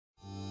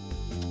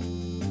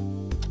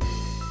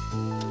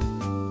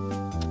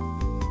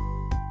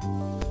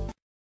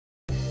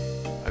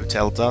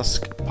Hotel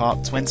Dusk,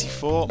 part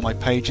 24. My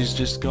page is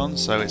just gone,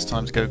 so it's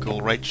time to go call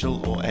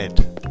Rachel or Ed.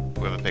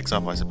 Whoever picks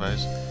up, I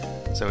suppose.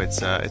 So it's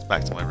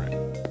back to my room.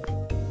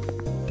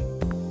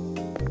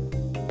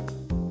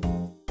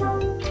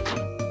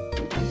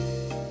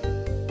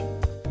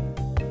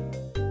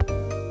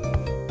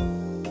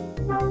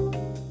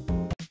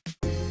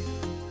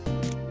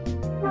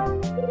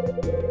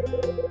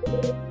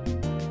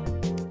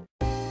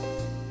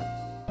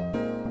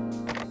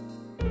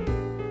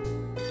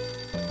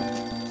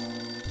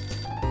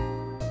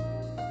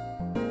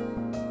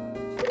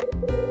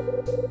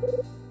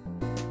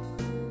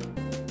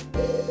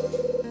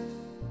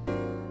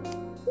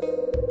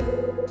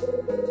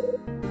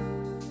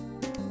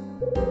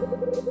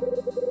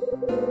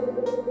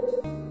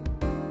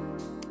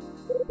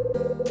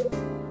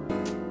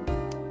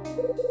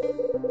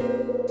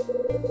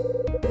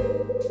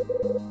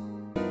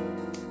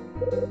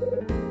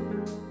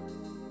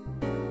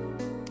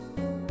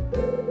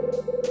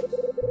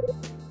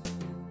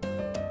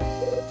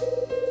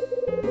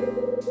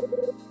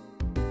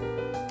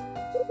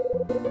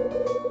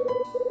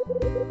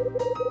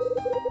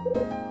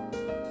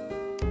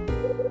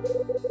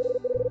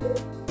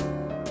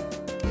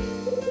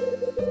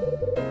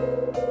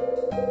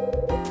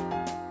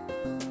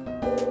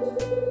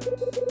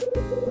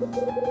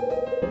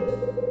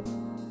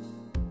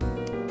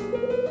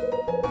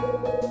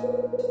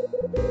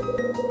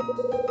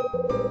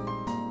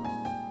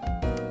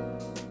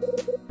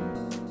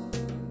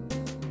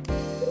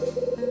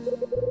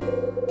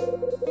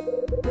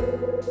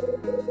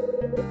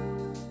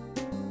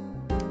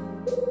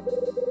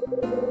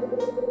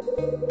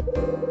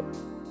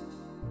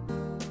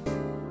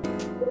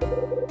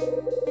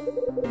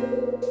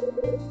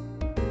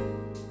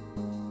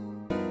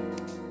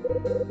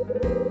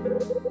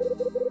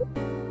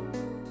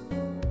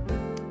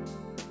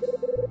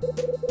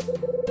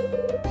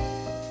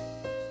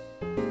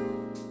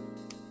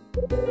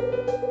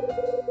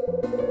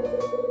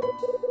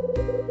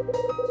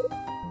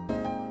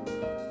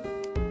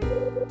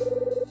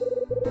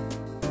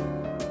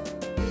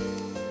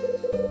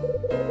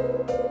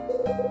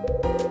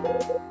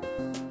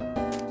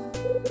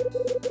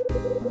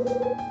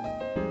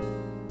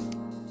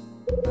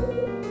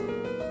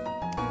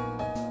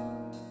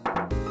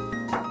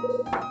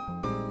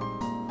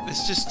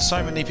 There's just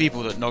so many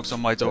people that knocks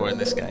on my door in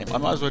this game. I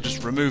might as well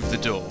just remove the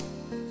door.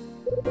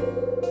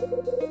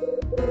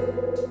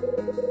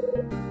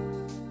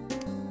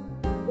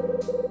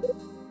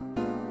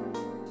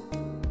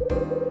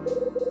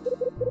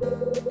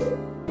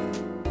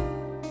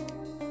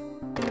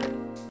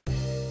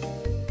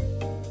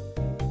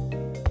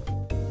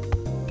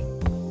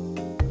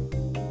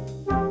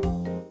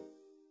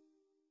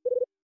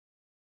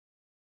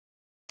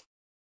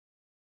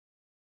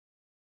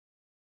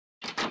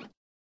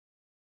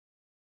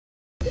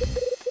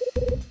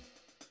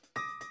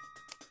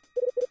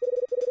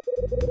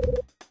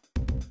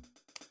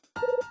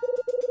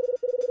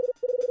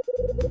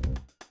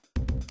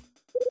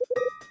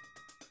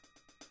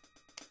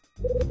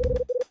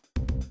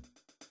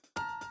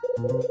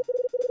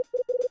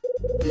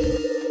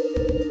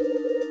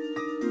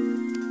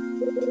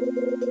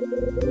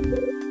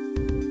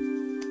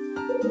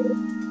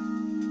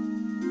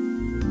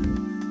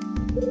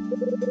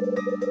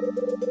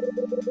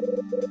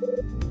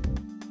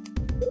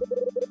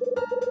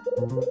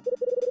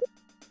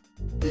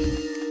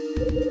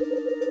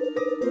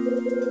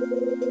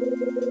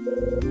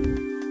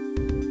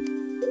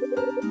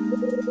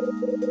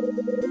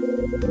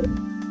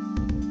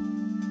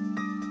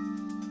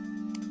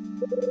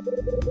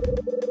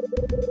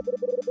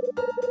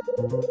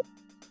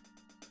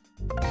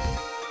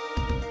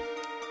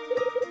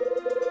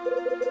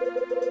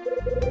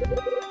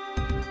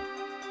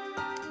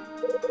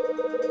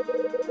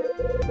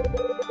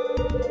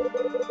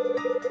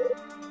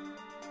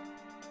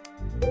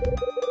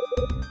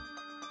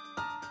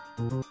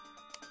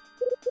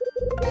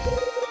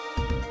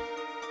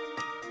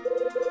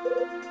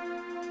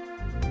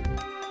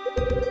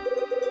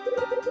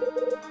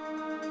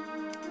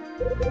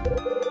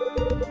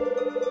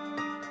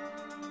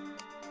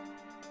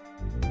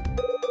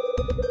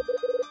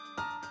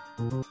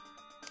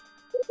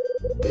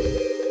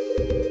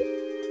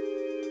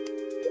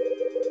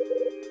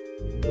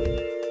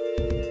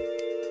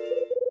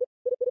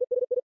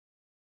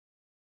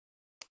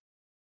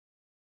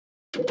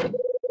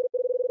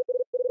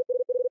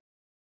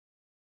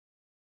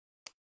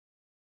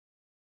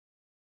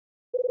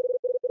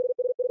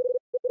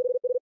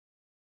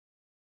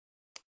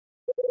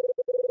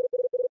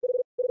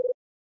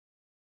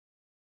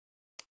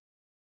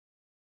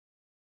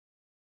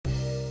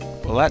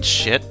 Well, that's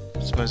shit. I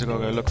suppose I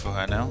gotta go look for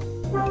her now.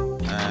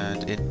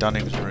 And in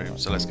Dunning's room,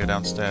 so let's go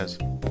downstairs.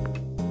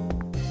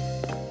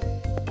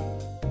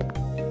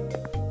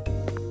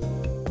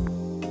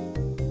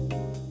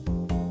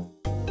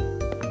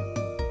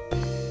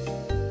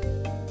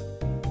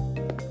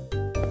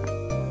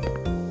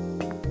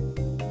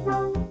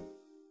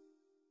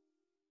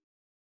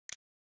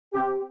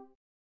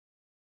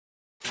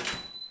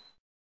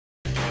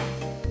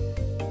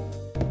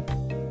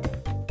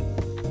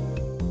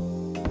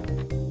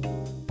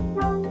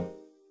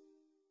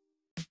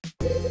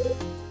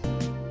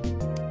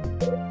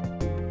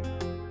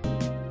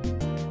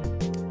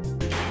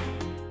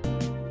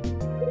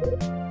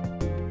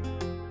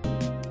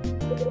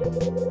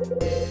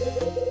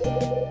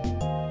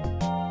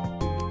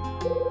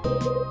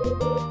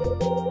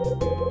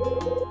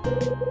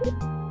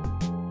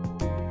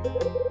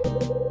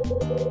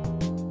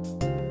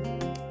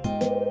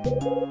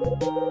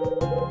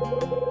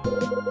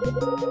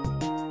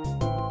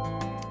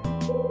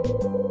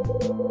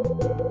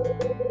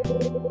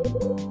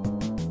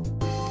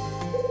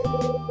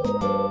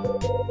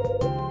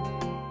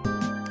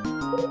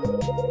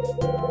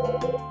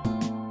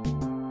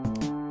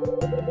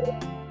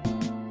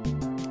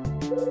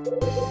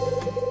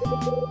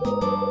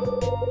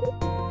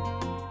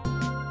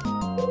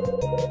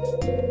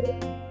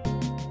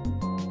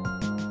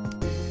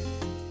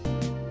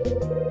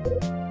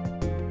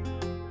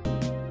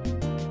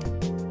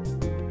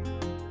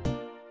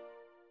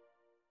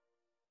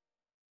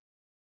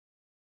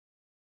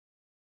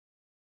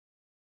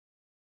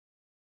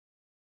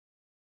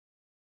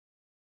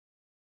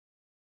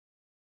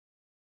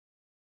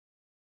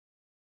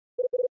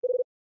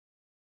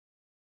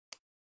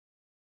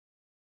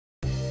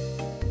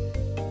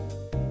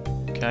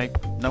 Okay,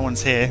 no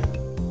one's here,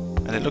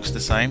 and it looks the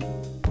same.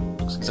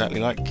 Looks exactly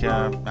like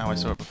how I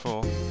saw it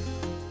before.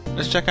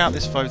 Let's check out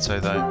this photo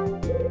though.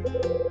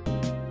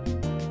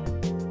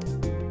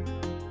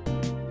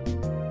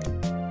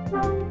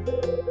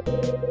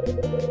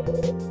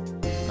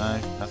 No,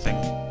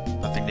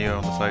 nothing new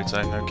on the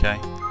photo. Okay.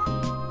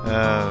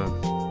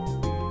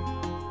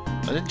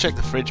 I didn't check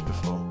the fridge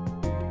before.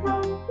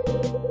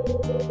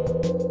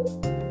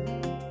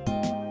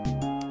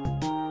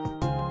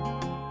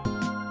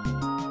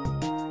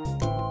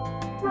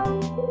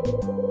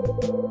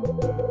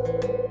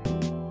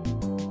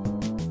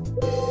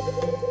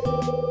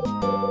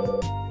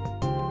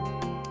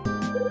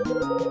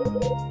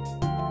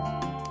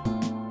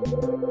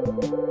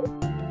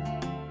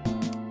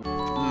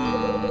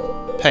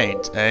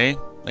 Paint, eh?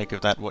 Make of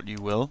that what you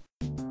will.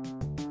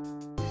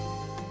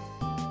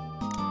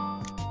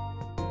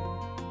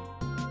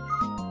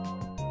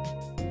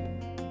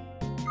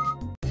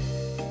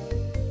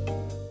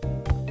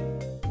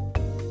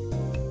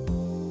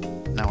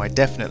 Now I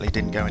definitely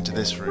didn't go into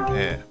this room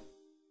here.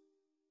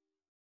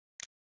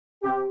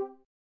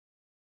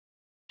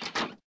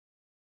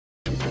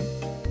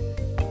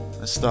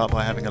 Let's start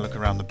by having a look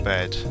around the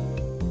bed.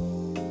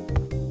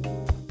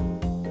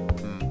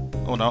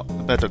 Or not,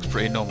 the bed looks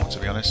pretty normal to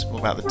be honest. What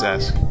about the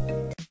desk?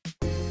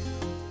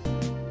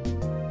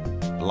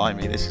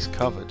 Blimey, this is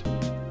covered.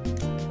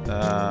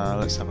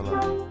 Let's have a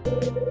look.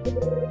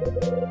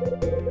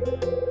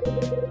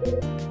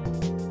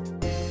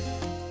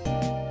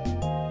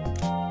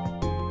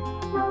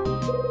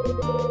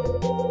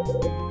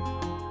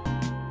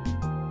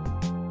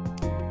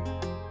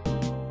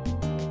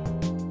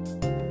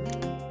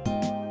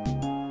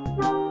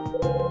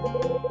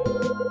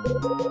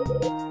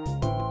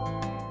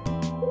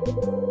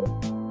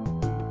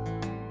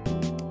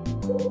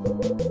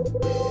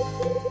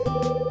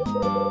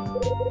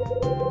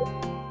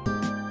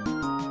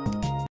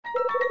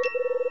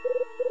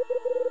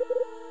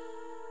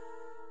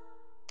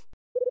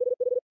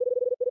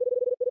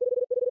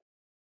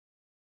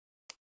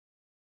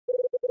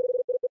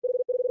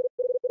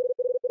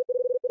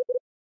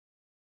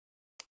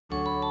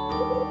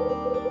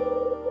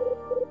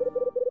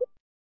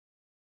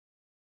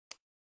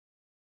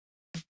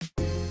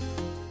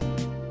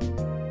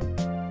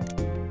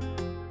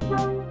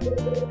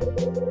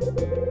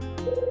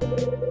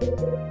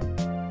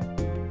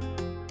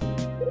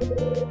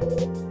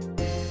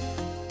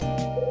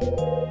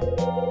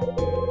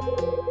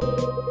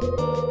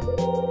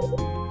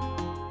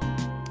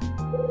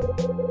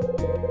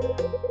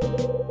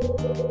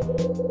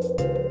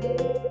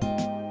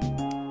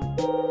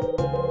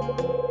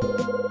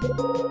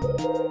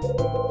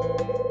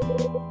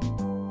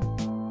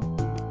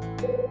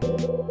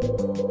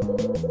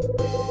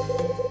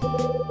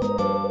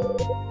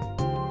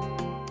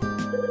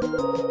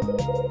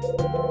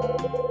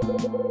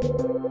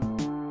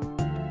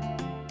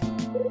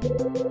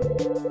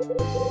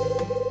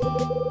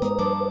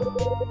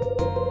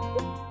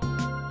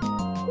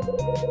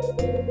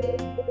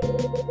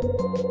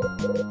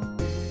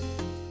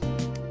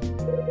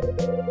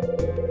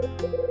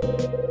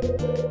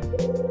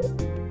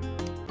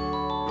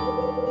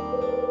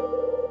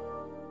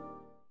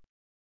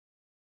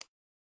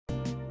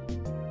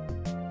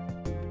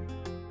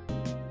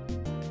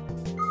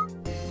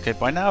 Okay,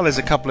 by now there's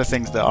a couple of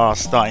things that are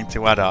starting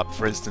to add up.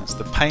 For instance,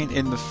 the paint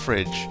in the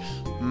fridge.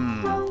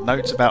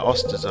 Notes about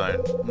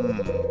Osterzone.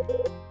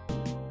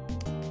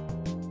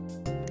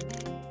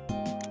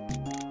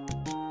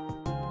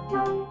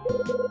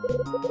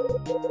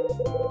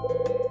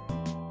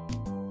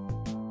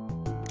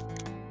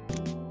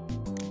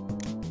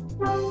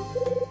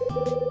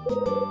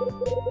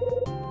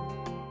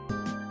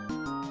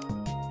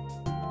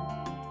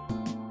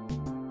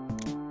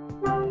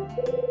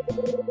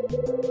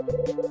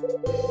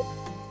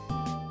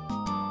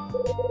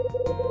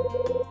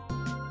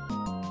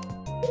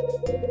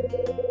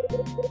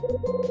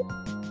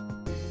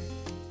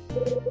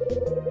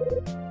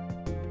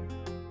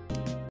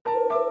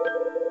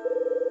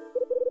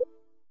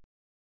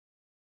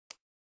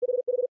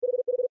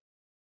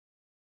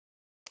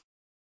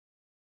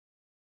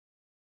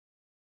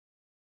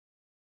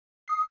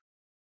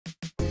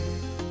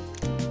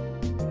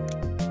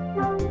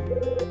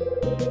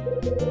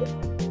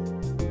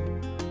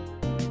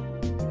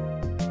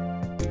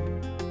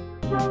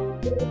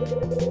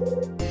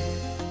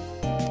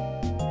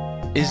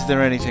 Is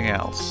there anything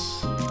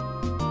else?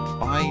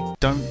 I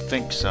don't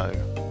think so.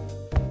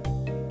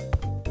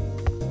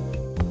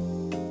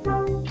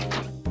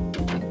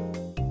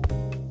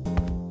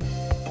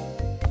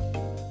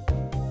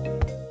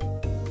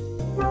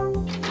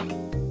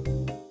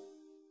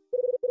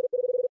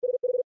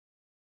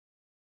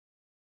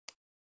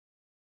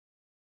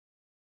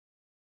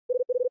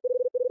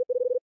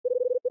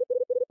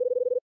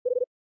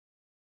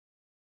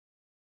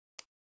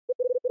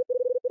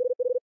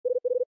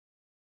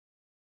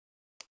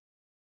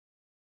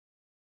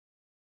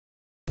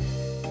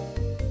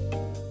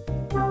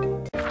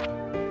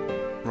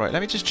 Right,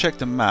 let me just check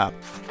the map.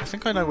 I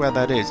think I know where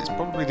that is. It's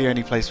probably the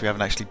only place we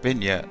haven't actually been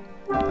yet.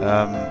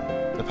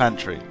 The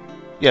pantry.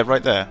 Yeah,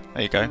 right there.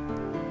 There you go.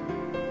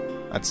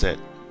 That's it.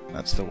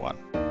 That's the one.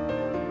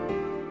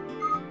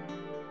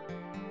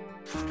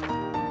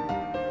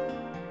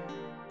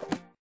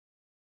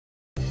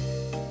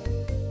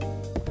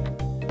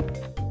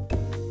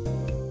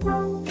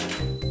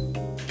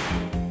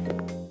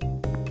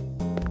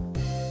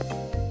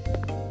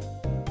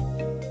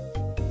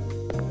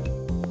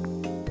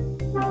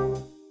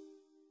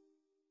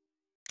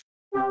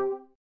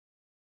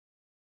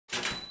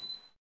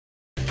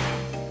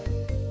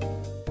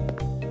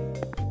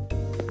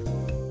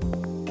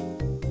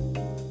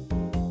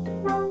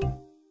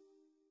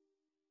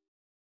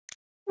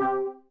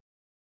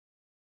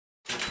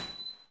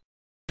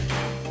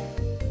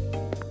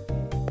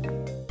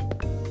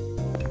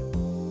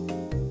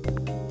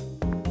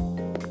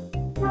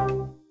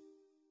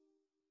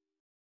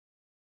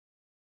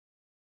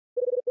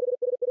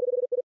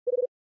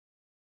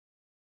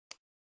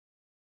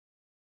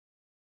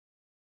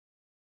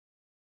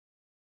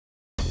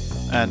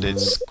 And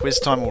it's quiz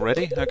time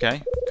already?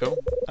 Okay, cool.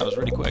 That was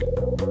really quick.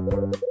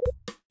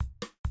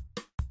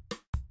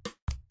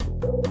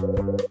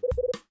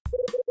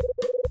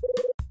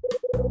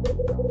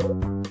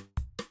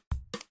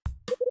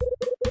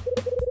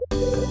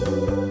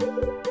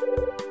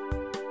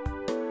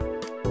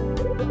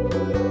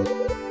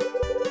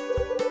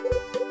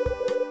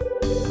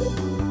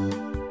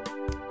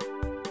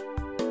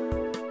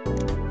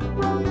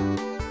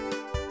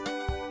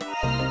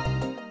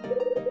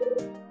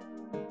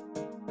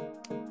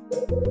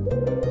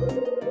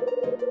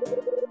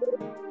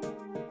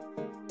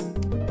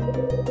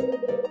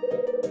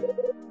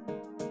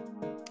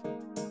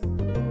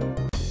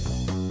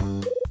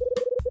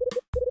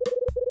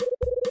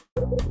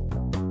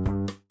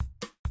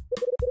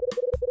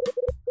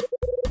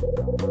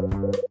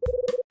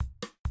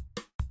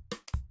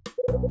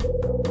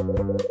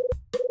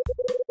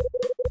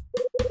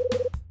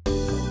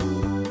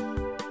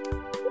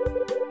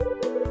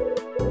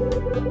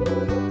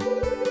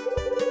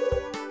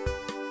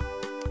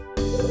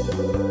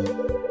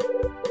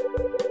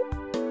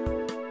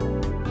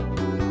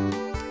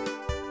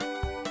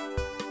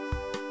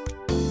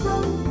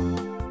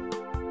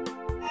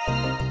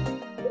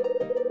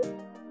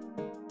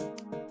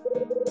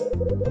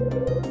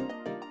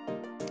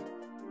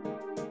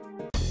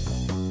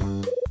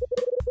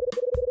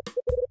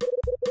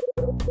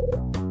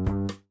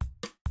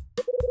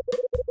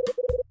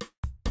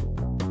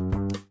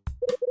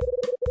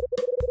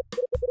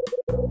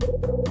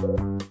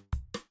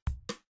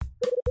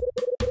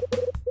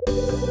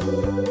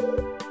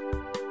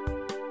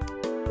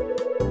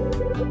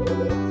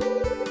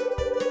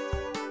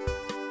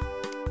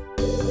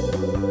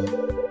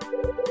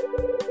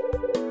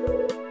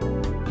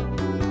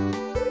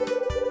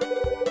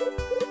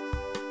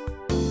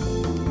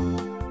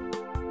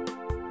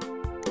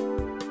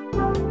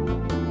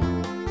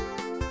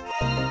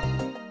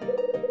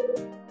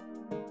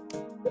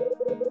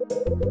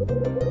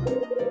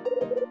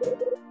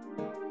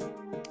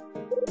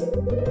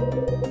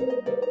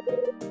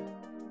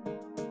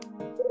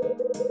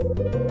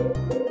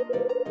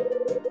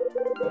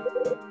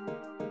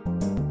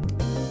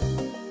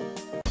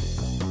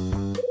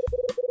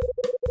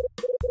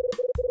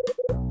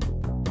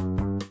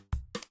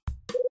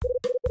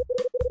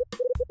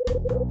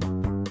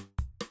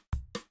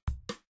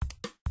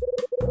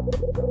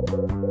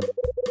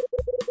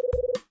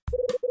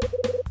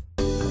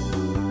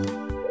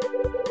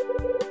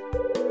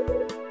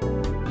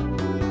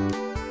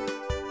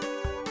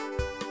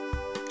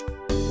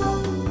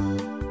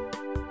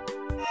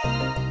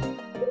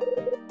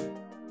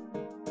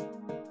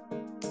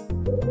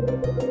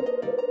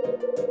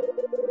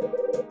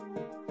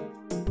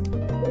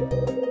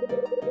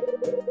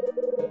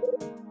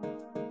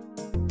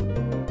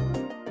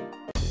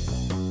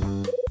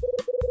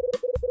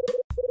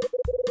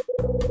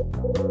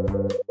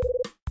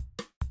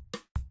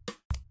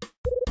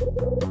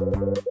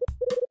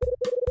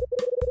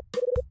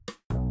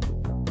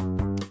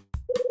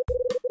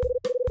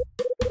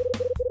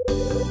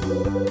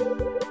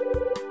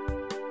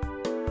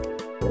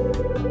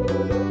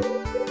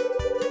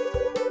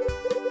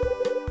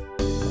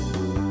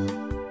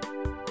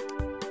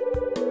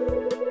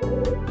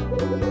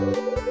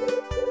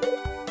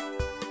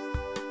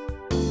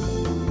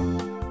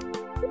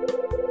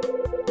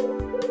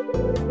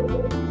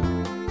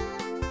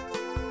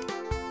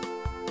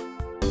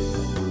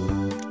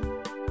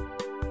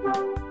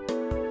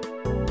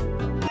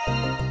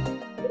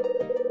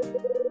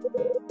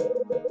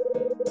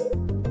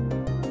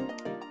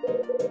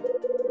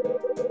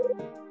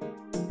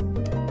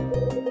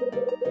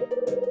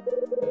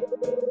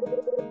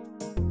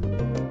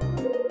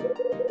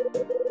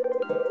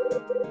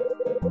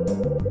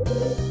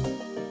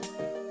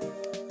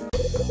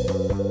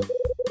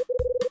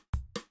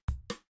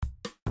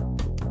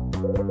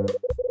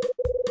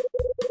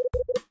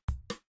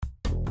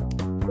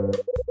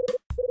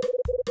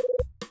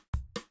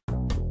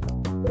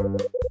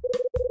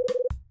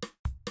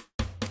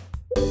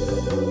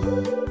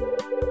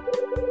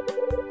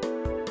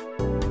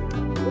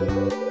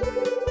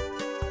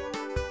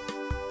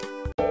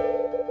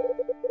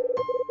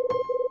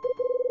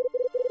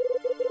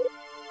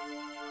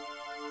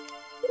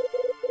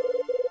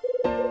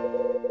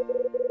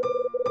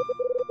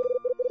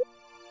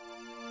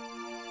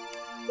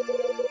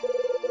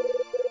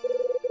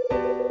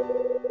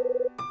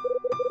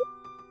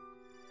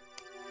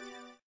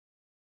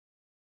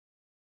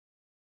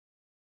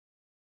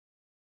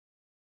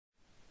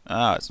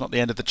 Ah, it's not the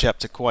end of the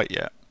chapter quite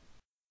yet.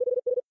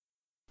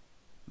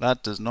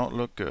 That does not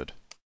look good.